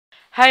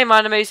Hey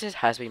MiningMooseTV,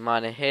 has been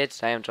Miner here.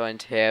 Today I'm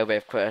joined here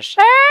with Chris.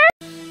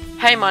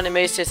 Hey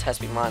MiningMooseTV, has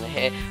been Miner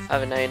here,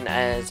 other known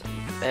as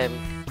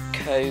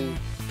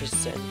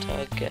co-presenter,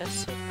 I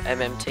guess, of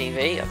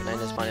MMTV, other known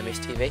as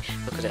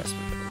MiningMooseTV, because that's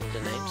all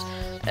the names.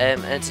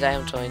 And today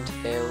I'm joined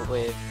here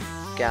with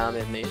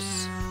Gamma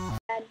Moose.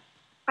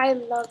 I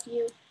love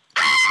you.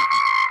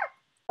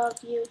 Love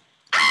you.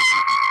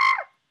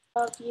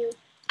 Love you.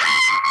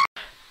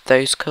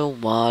 Those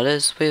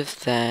koalas with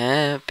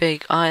their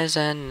big eyes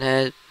and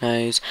their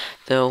nose,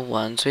 the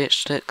ones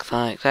which look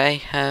like they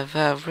have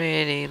a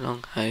really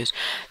long hose,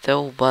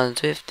 the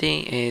ones with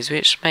the ears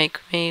which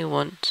make me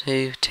want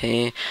to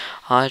tear.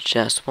 I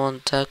just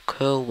want a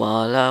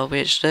koala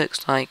which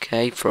looks like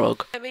a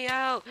frog. Let me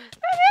out! Let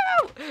me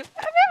out! Let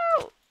me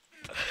out!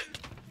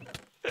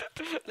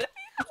 Let me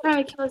I'm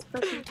trying to kill this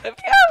person. Let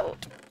me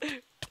out!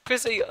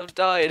 Chrissy, I'm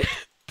dying.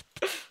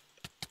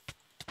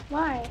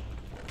 Why?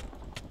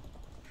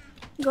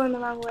 I'm going the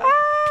wrong way.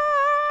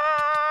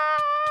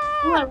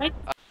 Ooh, I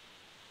like this.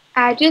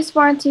 I just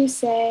want to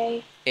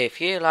say,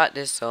 If you like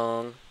this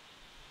song,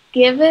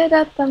 give it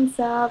a thumbs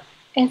up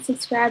and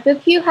subscribe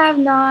if you have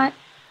not.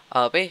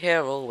 I'll be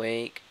here all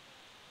week.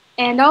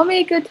 And I'll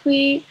make a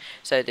tweet.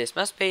 So this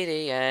must be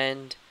the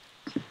end.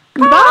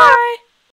 Bye!